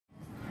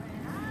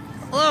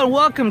Hello and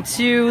welcome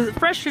to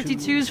Fresh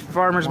 52's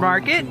Farmers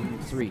Market.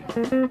 3.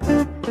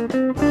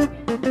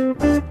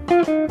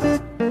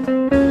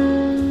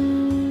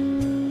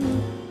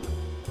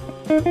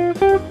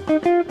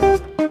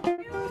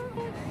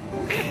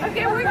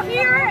 Okay, we're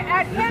here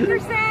at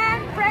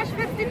Artisan Fresh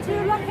 52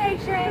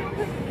 location,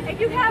 and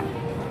you have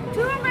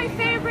two of my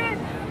favorite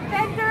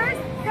vendors.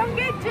 Don't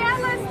get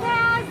jealous,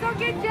 Taz. Don't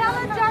get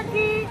jealous,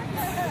 Junkie.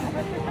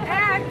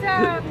 And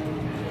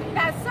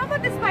now some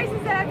of the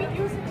spices that I've been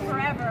using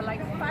forever, like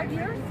 5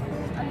 years,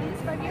 at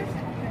least 5 years.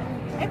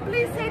 And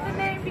please say the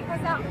name because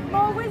I'm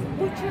always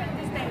butchering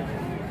this name.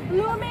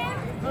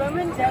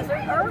 Bloomin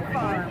Desert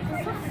Farms.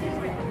 So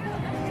secret.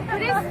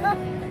 But it's,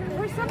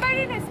 for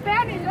somebody in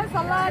Spanish, that's a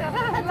lot of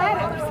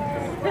letters.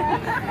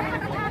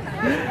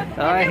 And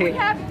then we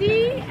have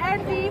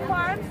D&D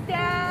Farms,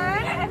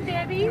 Dan and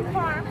Debbie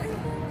Farms.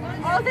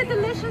 All the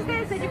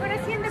deliciousness that you're going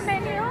to see in the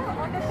menu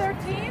on the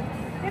 13th,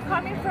 they're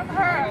coming from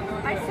her.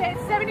 I said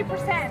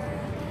 70%.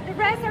 The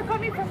rest are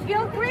coming from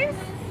Gilchrist,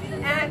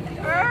 and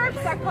herbs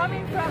are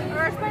coming from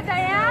Herbs by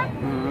Diane,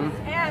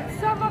 and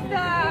some of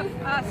the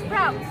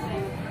sprouts.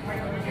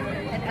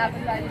 And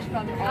appetizers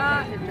from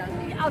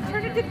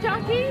Alternative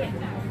Junkie,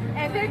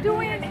 and they're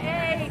doing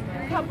a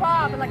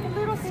kebab, like a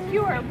little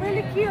skewer,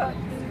 really cute.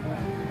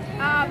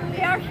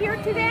 They are here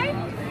today,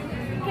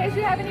 in case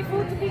you have any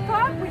food to pick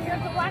up. We're here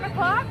till 1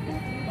 o'clock.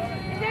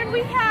 And then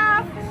we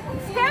have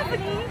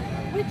Stephanie,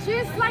 which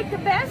is like the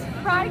best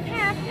right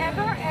hand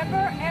ever.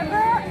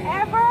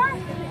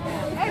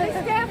 And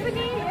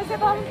Stephanie is a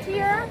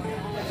volunteer.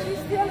 She's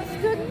still a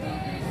student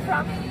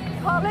from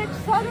college,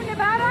 Southern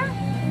Nevada,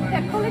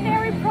 the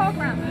culinary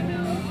program.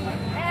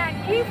 And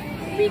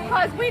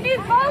because we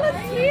need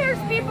volunteers,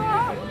 people,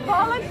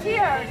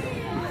 volunteers.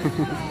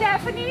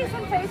 Stephanie is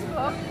on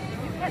Facebook.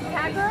 You can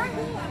tag her,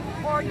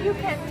 or you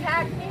can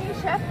tag me,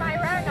 Chef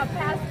Mayra, and I'll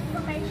pass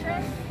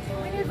information.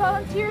 We need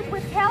volunteers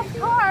with health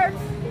cards,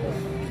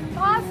 if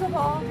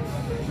possible,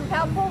 to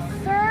help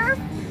us serve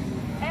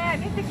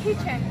and in the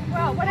kitchen.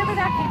 Well, whatever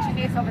that kitchen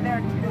is over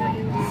there.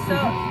 So,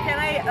 can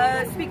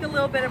I speak a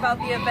little bit about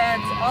the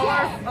event?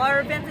 Our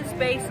event is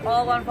based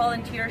all on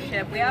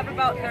volunteership. We have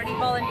about 30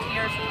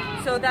 volunteers,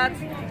 so that's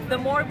the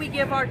more we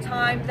give our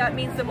time, that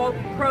means the more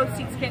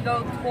proceeds can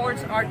go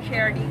towards our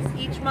charities.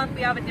 Each month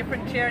we have a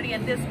different charity,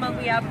 and this month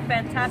we have a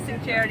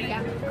fantastic charity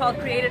called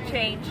Create a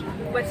Change,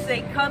 which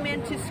they come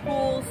into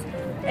schools,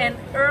 and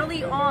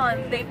early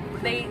on they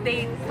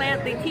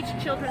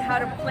teach children how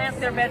to plant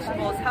their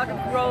vegetables, how to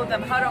grow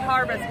them, how to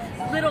harvest,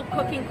 little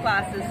cooking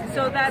classes,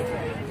 so that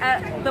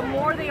the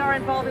more they are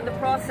involved in the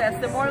process,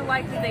 the more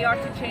likely they are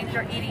to change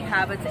their eating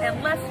habits,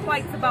 and less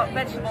fights about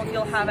vegetables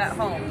you'll have at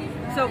home.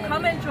 So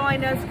come and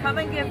join us, come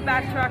and give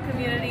back to our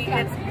community.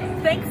 It's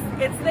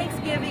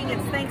Thanksgiving,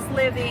 it's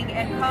Thanksgiving,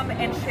 and come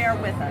and share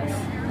with us.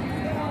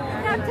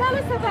 Now tell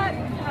us about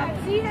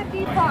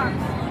D&D Farms.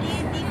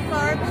 D&D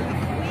Farms,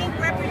 we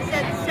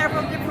represent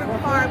several different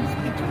farms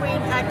between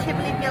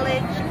Tivoli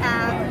Village,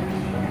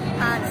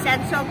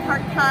 Sandstone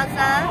Park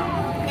Plaza,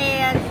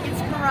 and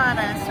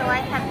Inspirada. So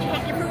I have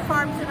 10 different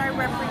farms that I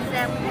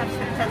represent. We have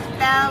Success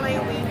Valley,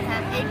 we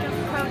have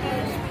Angels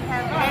Produce, we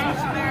have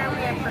Vanismere,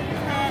 we have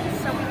Burkett,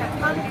 so we have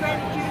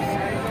pomegranate juice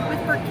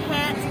with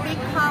Burkett's, Big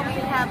Call, we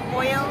have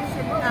oils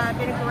and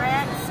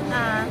vinaigrettes,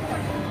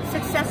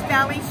 Success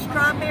Valley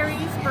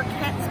strawberries,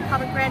 Burkett's,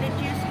 pomegranate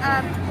juice.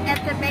 At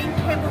the main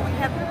table we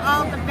have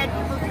all the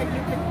vegetables that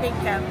you can think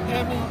of,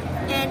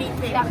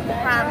 anything. We have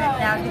it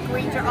now. The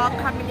greens are all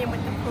coming in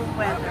with the cool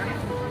weather.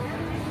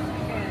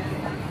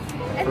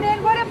 And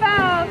then what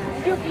about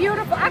your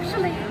beautiful,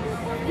 actually,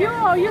 you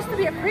used to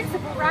be a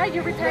principal, right?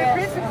 You're retired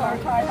principal.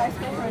 Retired high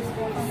school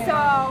principal.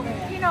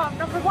 So, you know,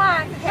 number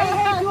one,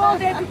 hey to all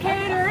the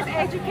educators.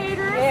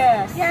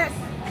 Yes.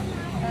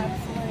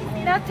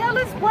 Absolutely. Now tell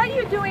us what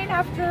you're doing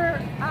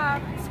after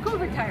school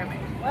retirement.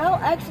 Well,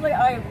 actually,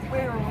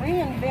 we're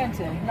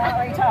reinvented, not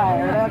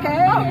retired,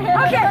 okay?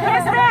 Okay,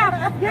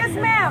 yes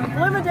ma'am.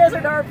 Bloomin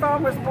Desert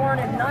Farm was born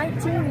in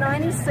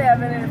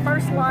 1997 and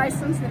first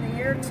licensed in the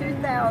year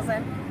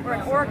 2000. We're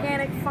an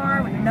organic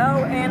farm and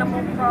no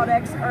animal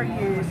products are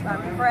used.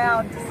 I'm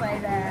proud to say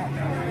that.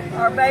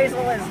 Our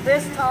basil is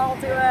this tall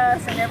to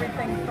us and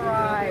everything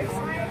thrives.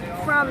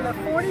 From the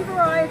 40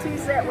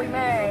 varieties that we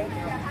make,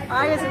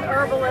 I as an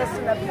herbalist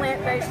and a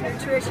plant-based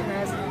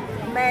nutritionist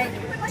make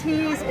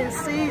teas and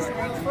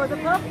seasonings for the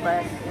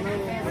public.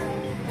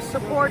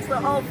 Supports the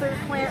whole food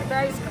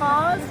plant-based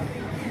cause,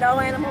 no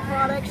animal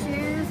products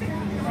used.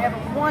 We have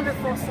a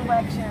wonderful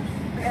selection.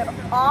 We have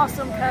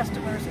awesome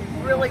customers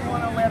who really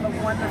want to live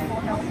a wonderful,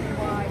 healthy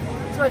life.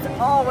 So it's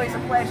always a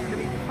pleasure to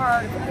be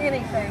part of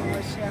anything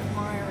with Chef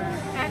Mayra.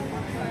 And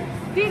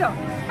Tito.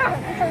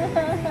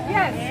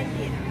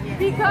 Yes.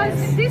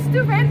 Because these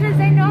two vendors,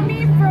 they know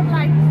me from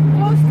like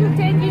close to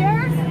 10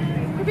 years.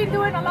 We've been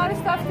doing a lot of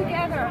stuff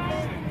together.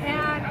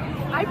 And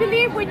I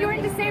believe when you're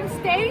in the same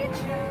stage,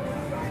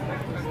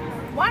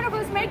 one of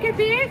us make it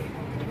big,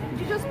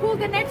 you just pull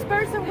the next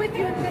person with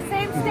you in the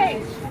same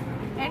stage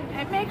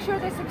and make sure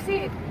they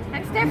succeed.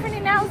 And Stephanie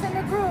now is in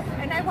the group,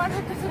 and I want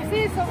her to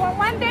succeed. So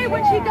one day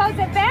when she does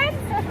events,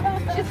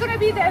 she's going to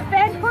be the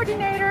event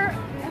coordinator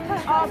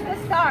of the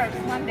stars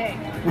one day.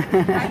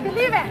 I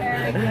believe it.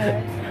 Very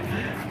good.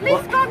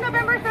 Please come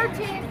November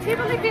 13th,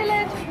 Tivoli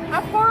Village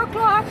at 4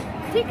 o'clock.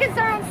 Tickets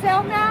are on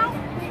sale now.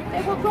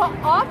 They will go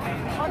up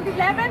on the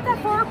 11th at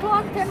 4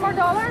 o'clock, $10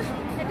 more,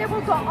 and they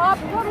will go up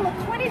total of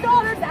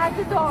 $20 at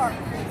the door.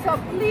 So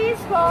please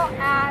go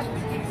at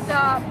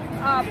the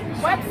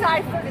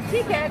website for the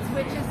tickets,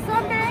 which is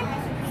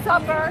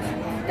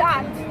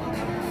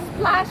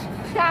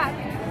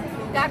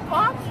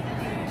sundaysupper.splashdad.com.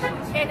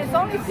 And it's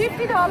only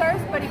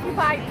 $50, but if you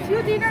buy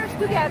 2 dinners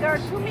together,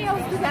 2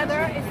 meals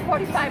together, it's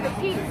 $45 a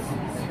piece.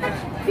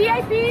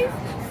 VIPs,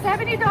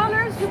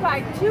 $70. You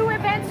buy 2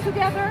 events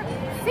together,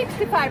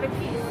 $65 a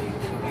piece.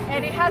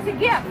 And it has a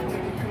gift.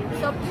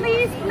 So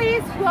please,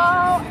 please go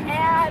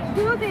and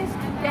do this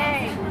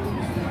today.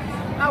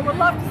 I would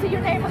love to see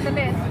your name on the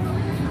list.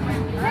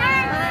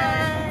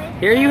 Thanks.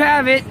 Here you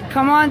have it.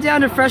 Come on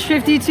down to Fresh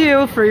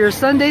 52 for your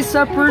Sunday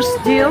suppers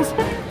deals.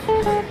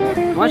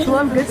 Much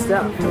love, good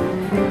stuff.